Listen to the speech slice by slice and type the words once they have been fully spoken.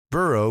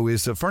Burrow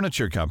is a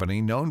furniture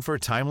company known for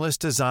timeless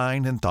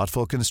design and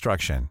thoughtful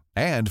construction,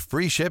 and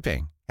free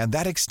shipping, and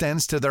that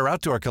extends to their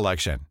outdoor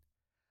collection.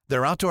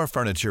 Their outdoor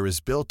furniture is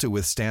built to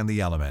withstand the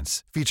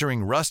elements,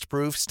 featuring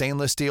rust-proof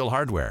stainless steel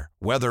hardware,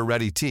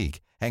 weather-ready teak,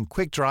 and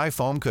quick-dry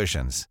foam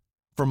cushions.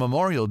 For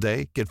Memorial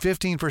Day, get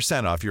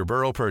 15% off your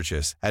Burrow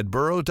purchase at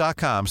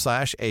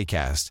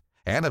burrow.com/acast,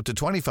 and up to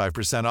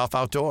 25% off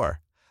outdoor.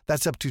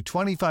 That's up to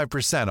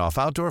 25% off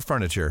outdoor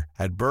furniture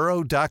at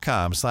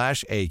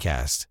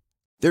burrow.com/acast.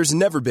 There's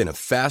never been a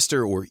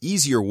faster or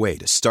easier way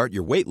to start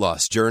your weight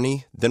loss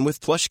journey than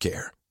with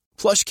PlushCare.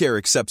 PlushCare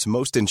accepts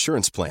most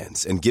insurance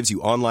plans and gives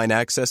you online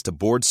access to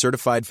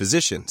board-certified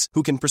physicians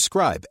who can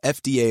prescribe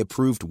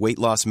FDA-approved weight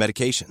loss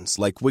medications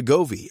like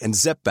Wegovy and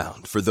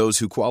Zepbound for those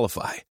who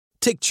qualify.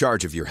 Take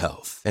charge of your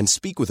health and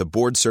speak with a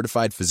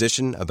board-certified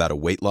physician about a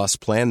weight loss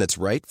plan that's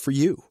right for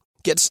you.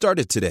 Get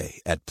started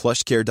today at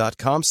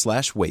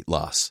plushcare.com/weight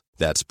loss.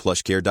 That's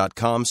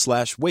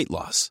plushcare.com/weight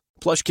loss.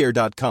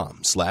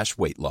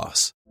 plushcare.com/weight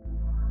loss.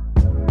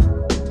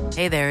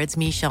 Hey there, it's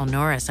Michelle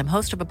Norris. I'm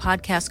host of a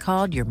podcast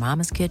called Your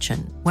Mama's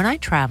Kitchen. When I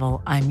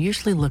travel, I'm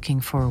usually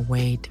looking for a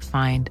way to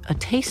find a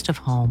taste of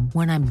home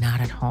when I'm not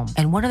at home.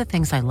 And one of the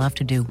things I love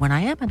to do when I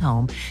am at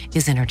home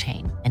is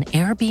entertain. And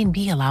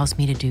Airbnb allows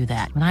me to do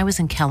that. When I was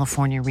in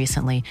California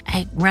recently,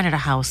 I rented a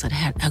house that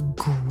had a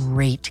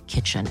great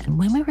kitchen. And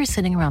when we were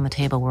sitting around the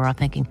table, we were all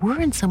thinking, we're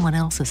in someone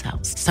else's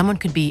house. Someone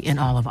could be in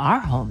all of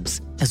our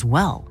homes as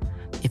well.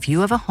 If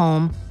you have a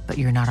home, but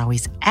you're not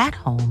always at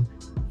home,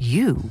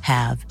 you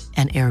have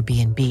an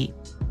Airbnb.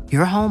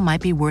 Your home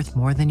might be worth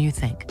more than you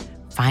think.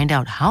 Find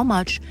out how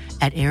much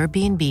at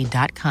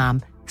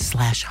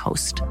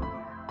airbnb.com/host.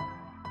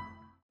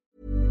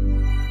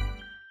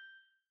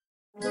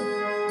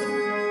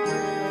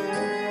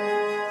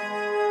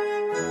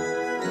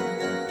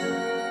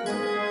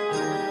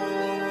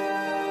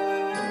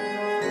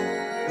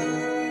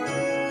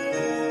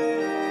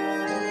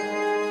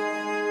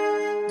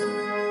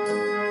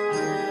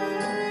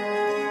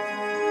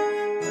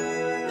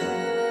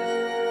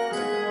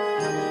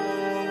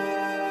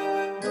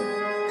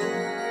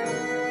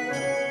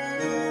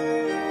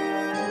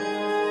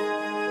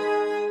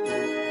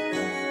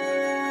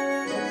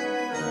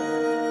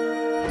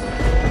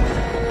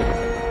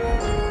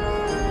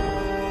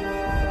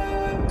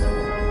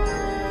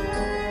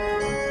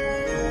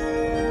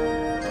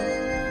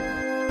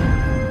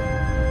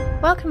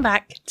 Welcome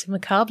back to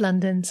Macabre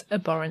London's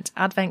Abhorrent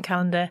Advent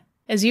Calendar.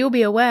 As you'll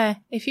be aware,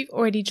 if you've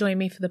already joined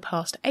me for the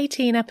past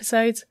 18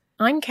 episodes,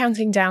 I'm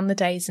counting down the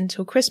days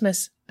until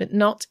Christmas, but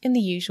not in the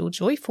usual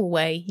joyful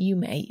way you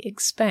may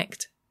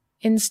expect.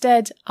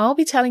 Instead, I'll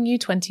be telling you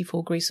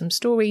 24 gruesome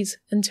stories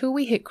until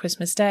we hit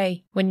Christmas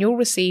Day, when you'll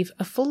receive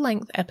a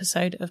full-length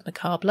episode of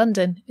Macabre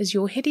London as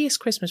your hideous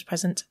Christmas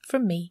present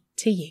from me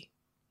to you.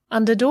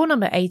 Under door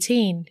number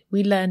 18,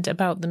 we learned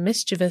about the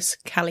mischievous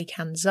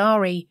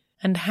Kalikanzari,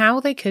 and how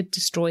they could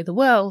destroy the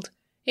world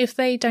if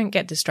they don't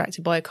get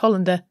distracted by a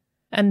colander.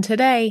 And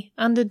today,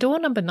 under door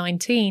number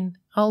 19,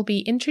 I'll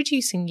be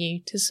introducing you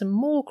to some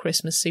more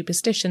Christmas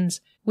superstitions,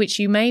 which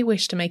you may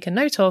wish to make a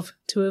note of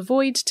to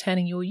avoid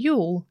turning your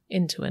Yule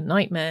into a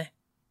nightmare.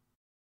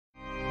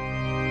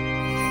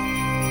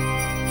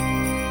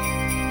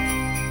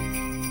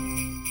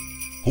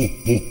 Ho,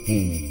 ho,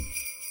 ho.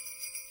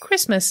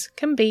 Christmas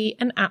can be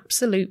an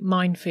absolute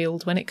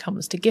minefield when it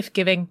comes to gift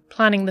giving,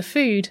 planning the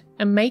food,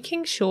 and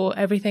making sure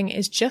everything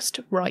is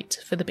just right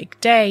for the big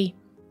day.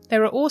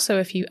 There are also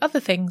a few other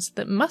things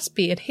that must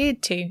be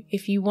adhered to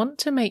if you want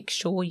to make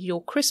sure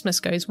your Christmas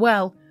goes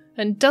well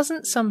and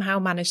doesn't somehow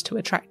manage to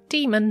attract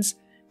demons,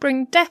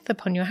 bring death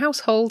upon your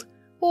household,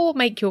 or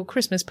make your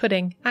Christmas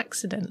pudding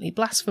accidentally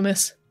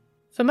blasphemous.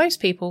 For most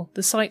people,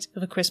 the sight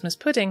of a Christmas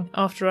pudding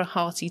after a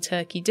hearty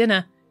turkey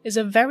dinner is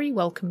a very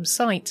welcome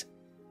sight.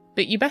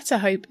 But you better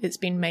hope it's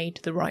been made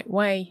the right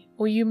way,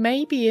 or you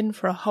may be in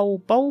for a whole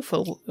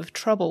bowlful of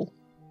trouble.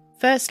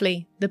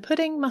 Firstly, the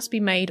pudding must be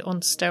made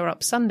on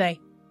Stir-Up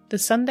Sunday, the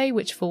Sunday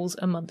which falls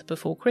a month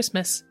before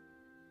Christmas.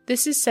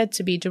 This is said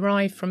to be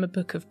derived from a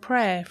book of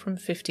prayer from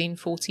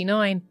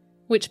 1549,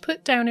 which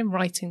put down in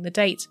writing the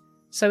date,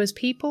 so as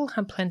people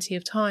had plenty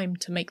of time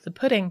to make the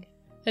pudding,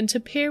 and to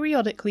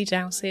periodically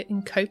douse it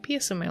in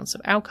copious amounts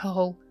of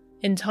alcohol,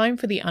 in time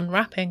for the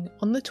unwrapping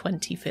on the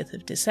 25th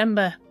of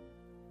December.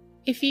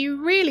 If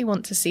you really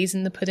want to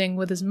season the pudding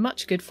with as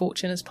much good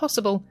fortune as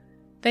possible,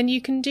 then you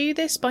can do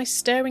this by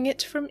stirring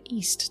it from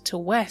east to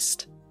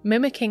west,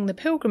 mimicking the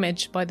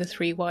pilgrimage by the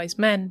three wise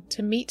men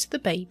to meet the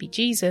baby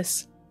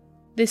Jesus.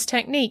 This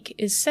technique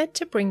is said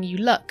to bring you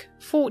luck,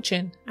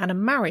 fortune, and a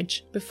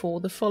marriage before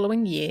the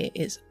following year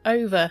is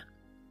over.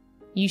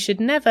 You should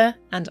never,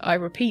 and I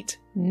repeat,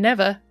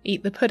 never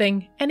eat the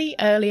pudding any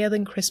earlier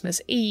than Christmas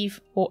Eve,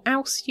 or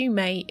else you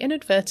may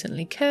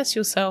inadvertently curse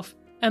yourself,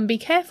 and be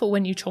careful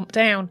when you chomp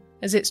down,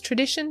 as it's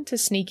tradition to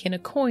sneak in a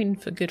coin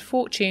for good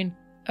fortune,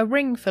 a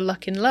ring for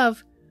luck in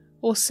love,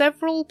 or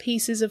several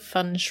pieces of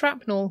fun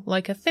shrapnel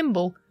like a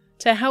thimble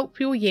to help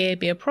your year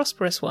be a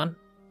prosperous one.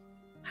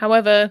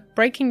 However,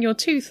 breaking your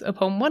tooth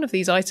upon one of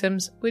these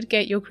items would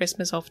get your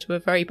Christmas off to a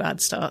very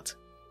bad start.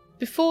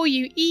 Before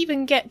you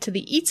even get to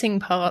the eating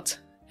part,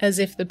 as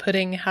if the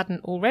pudding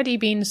hadn't already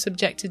been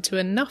subjected to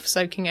enough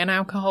soaking in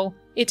alcohol,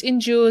 it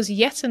endures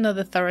yet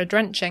another thorough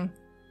drenching,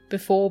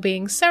 before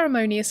being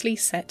ceremoniously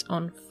set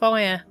on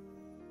fire.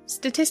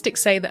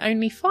 Statistics say that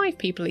only 5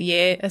 people a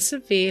year are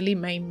severely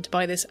maimed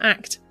by this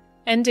act,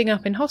 ending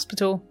up in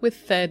hospital with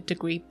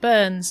third-degree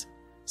burns.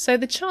 So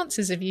the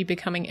chances of you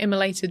becoming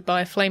immolated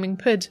by a flaming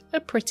pud are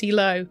pretty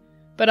low,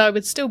 but I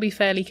would still be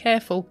fairly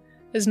careful,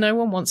 as no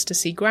one wants to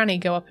see Granny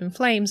go up in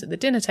flames at the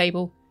dinner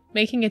table,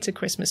 making it a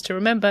Christmas to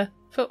remember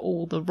for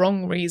all the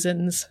wrong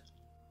reasons.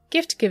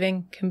 Gift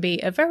giving can be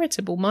a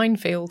veritable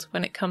minefield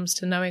when it comes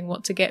to knowing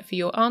what to get for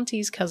your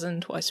auntie's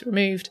cousin twice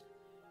removed.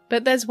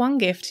 But there's one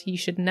gift you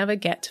should never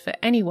get for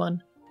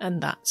anyone, and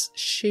that's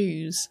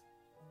shoes.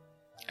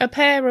 A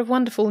pair of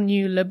wonderful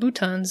new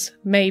Louboutins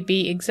may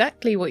be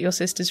exactly what your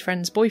sister's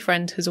friend's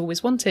boyfriend has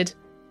always wanted,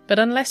 but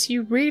unless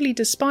you really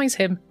despise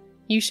him,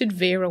 you should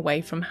veer away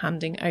from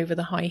handing over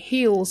the high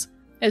heels,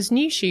 as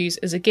new shoes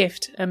as a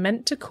gift are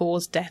meant to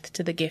cause death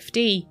to the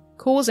giftee,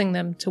 causing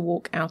them to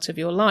walk out of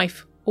your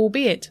life,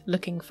 albeit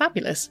looking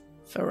fabulous,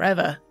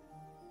 forever.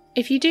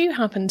 If you do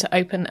happen to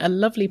open a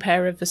lovely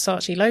pair of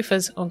Versace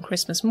loafers on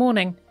Christmas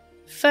morning,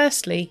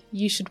 firstly,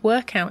 you should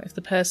work out if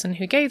the person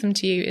who gave them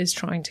to you is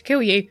trying to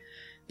kill you,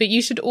 but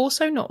you should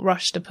also not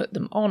rush to put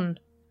them on.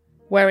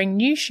 Wearing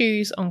new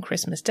shoes on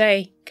Christmas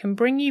Day can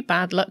bring you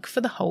bad luck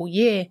for the whole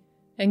year,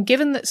 and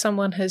given that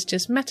someone has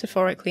just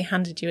metaphorically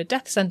handed you a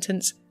death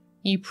sentence,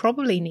 you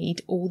probably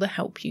need all the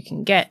help you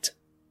can get.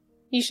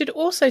 You should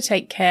also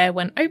take care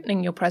when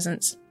opening your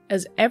presents,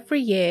 as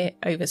every year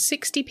over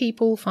 60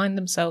 people find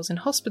themselves in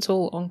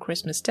hospital on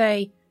Christmas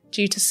Day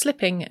due to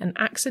slipping and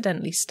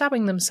accidentally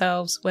stabbing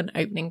themselves when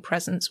opening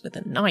presents with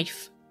a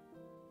knife.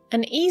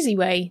 An easy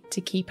way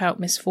to keep out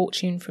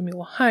misfortune from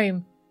your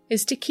home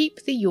is to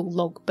keep the Yule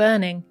log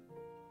burning,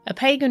 a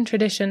pagan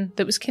tradition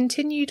that was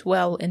continued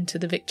well into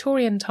the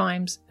Victorian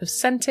times of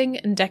scenting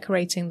and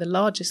decorating the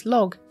largest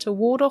log to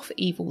ward off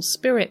evil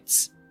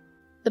spirits.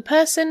 The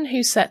person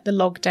who set the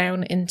log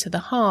down into the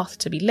hearth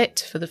to be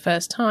lit for the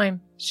first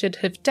time should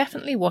have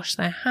definitely washed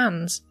their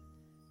hands,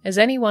 as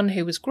anyone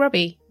who was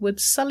grubby would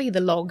sully the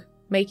log,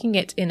 making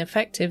it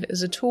ineffective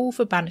as a tool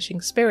for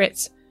banishing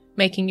spirits,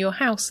 making your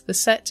house the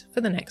set for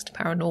the next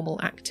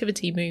Paranormal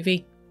Activity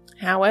movie.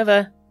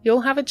 However,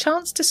 you'll have a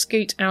chance to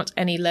scoot out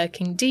any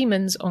lurking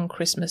demons on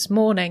Christmas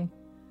morning.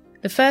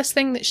 The first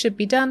thing that should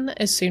be done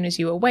as soon as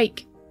you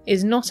awake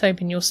is not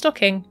open your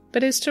stocking,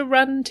 but is to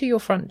run to your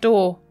front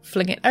door,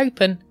 fling it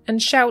open, and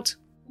shout,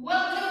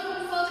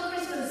 "Welcome, Father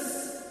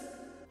Christmas!"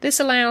 This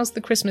allows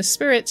the Christmas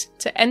spirit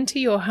to enter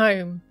your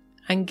home,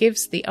 and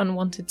gives the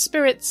unwanted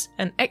spirits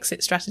an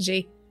exit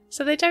strategy,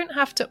 so they don't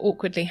have to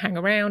awkwardly hang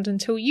around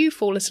until you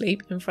fall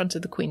asleep in front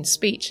of the Queen's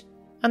speech,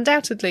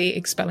 undoubtedly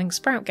expelling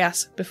sprout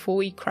gas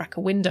before you crack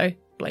a window,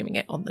 blaming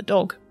it on the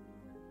dog.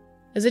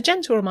 As a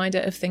gentle reminder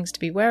of things to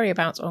be wary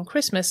about on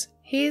Christmas,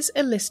 here's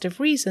a list of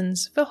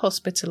reasons for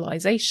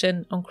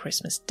hospitalisation on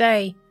Christmas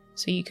Day,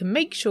 so you can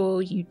make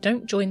sure you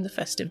don't join the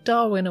festive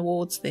Darwin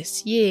Awards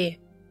this year.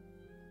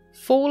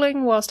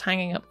 Falling whilst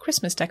hanging up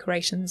Christmas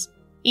decorations,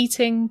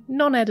 eating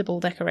non-edible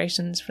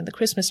decorations from the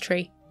Christmas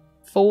tree,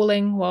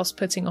 falling whilst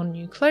putting on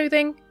new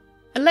clothing,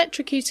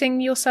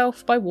 electrocuting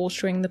yourself by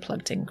watering the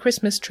plugged-in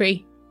Christmas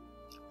tree,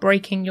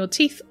 breaking your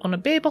teeth on a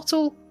beer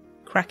bottle,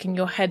 cracking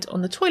your head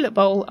on the toilet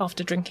bowl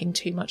after drinking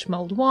too much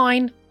mulled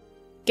wine,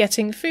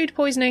 getting food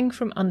poisoning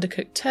from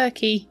undercooked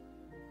turkey,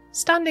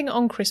 standing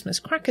on Christmas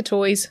cracker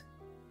toys,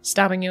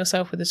 stabbing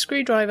yourself with a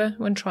screwdriver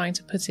when trying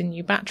to put in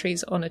new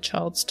batteries on a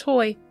child's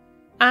toy,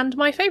 and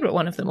my favourite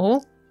one of them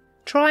all,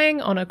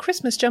 trying on a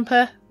Christmas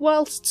jumper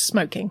whilst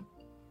smoking.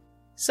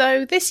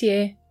 So this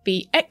year,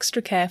 be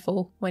extra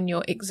careful when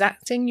you're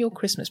exacting your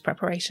Christmas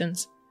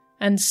preparations,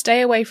 and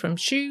stay away from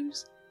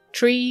shoes,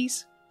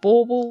 trees,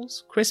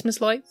 baubles,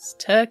 Christmas lights,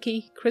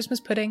 turkey,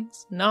 Christmas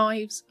puddings,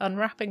 knives,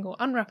 unwrapping or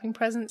unwrapping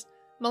presents,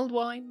 mulled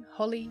wine,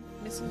 holly,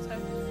 mistletoe.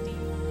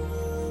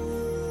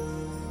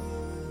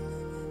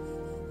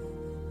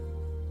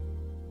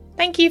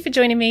 Thank you for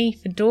joining me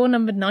for door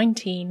number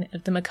 19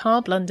 of the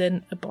Macabre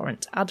London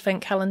Abhorrent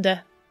Advent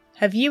Calendar.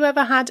 Have you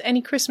ever had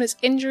any Christmas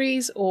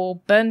injuries or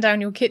burned down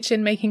your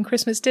kitchen making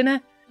Christmas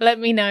dinner? Let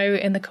me know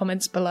in the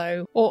comments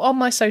below or on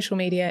my social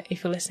media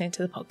if you're listening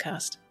to the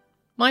podcast.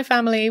 My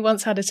family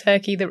once had a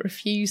turkey that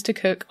refused to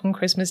cook on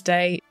Christmas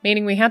Day,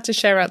 meaning we had to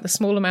share out the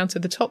small amount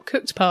of the top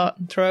cooked part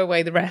and throw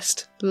away the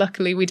rest.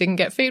 Luckily we didn't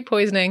get food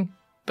poisoning,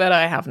 but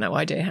I have no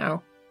idea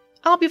how.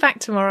 I'll be back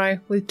tomorrow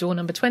with door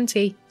number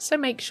 20, so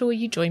make sure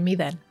you join me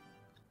then.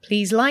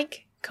 Please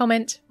like,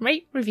 comment,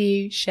 rate,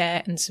 review,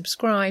 share and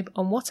subscribe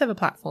on whatever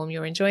platform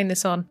you're enjoying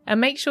this on, and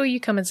make sure you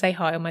come and say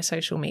hi on my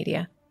social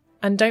media.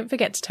 And don't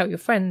forget to tell your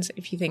friends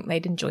if you think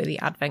they'd enjoy the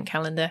Advent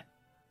Calendar.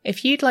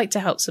 If you'd like to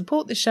help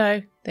support the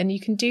show, then you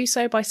can do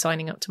so by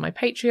signing up to my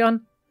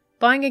Patreon,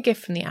 buying a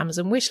gift from the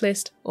Amazon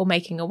wishlist, or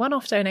making a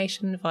one-off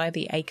donation via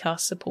the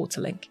Acast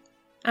supporter link.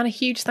 And a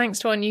huge thanks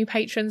to our new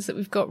patrons that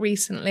we've got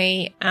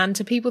recently, and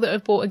to people that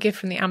have bought a gift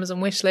from the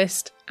Amazon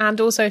wishlist. And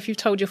also if you've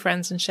told your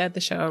friends and shared the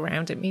show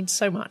around, it means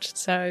so much.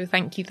 So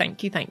thank you,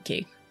 thank you, thank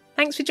you.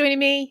 Thanks for joining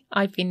me.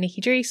 I've been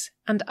Nikki Drees,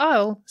 and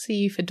I'll see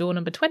you for door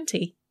number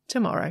 20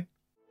 tomorrow.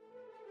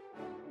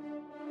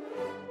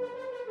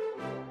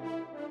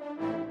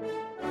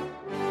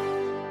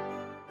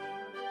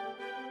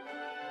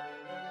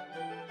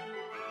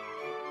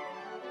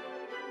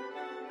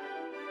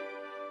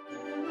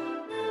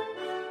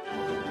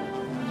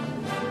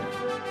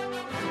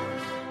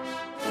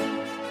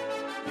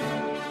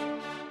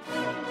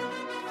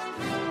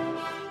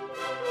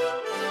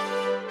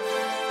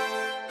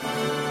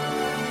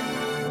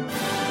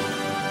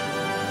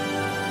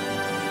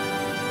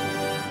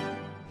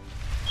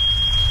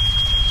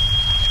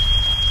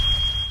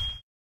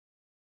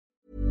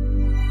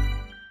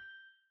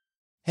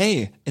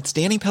 Hey, it's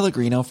Danny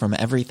Pellegrino from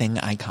Everything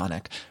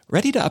Iconic.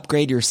 Ready to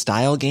upgrade your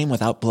style game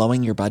without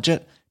blowing your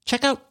budget?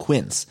 Check out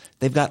Quince.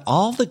 They've got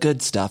all the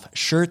good stuff,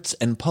 shirts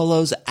and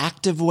polos,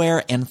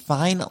 activewear, and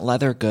fine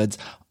leather goods,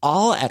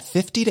 all at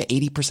 50 to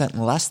 80%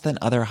 less than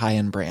other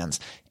high-end brands.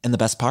 And the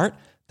best part?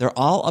 They're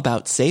all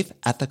about safe,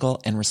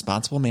 ethical, and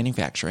responsible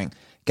manufacturing.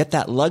 Get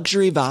that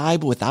luxury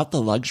vibe without the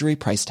luxury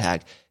price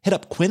tag. Hit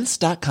up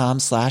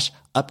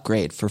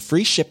quince.com/upgrade for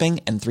free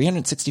shipping and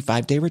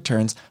 365-day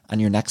returns on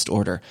your next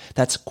order.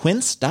 That's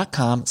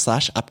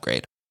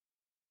quince.com/upgrade.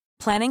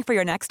 Planning for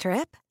your next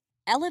trip?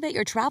 Elevate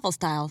your travel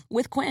style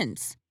with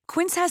Quince.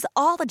 Quince has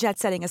all the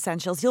jet-setting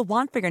essentials you'll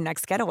want for your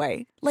next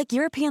getaway, like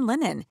European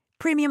linen,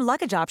 premium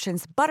luggage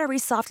options, buttery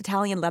soft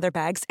Italian leather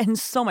bags, and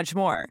so much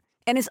more.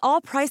 And is all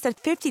priced at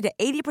 50 to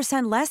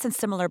 80% less than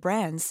similar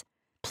brands.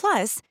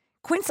 Plus,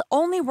 Quince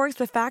only works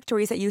with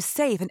factories that use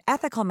safe and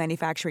ethical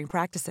manufacturing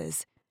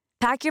practices.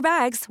 Pack your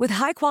bags with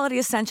high-quality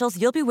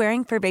essentials you'll be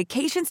wearing for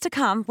vacations to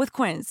come with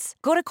Quince.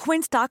 Go to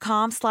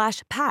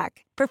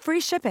quince.com/pack for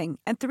free shipping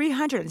and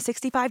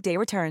 365-day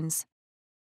returns.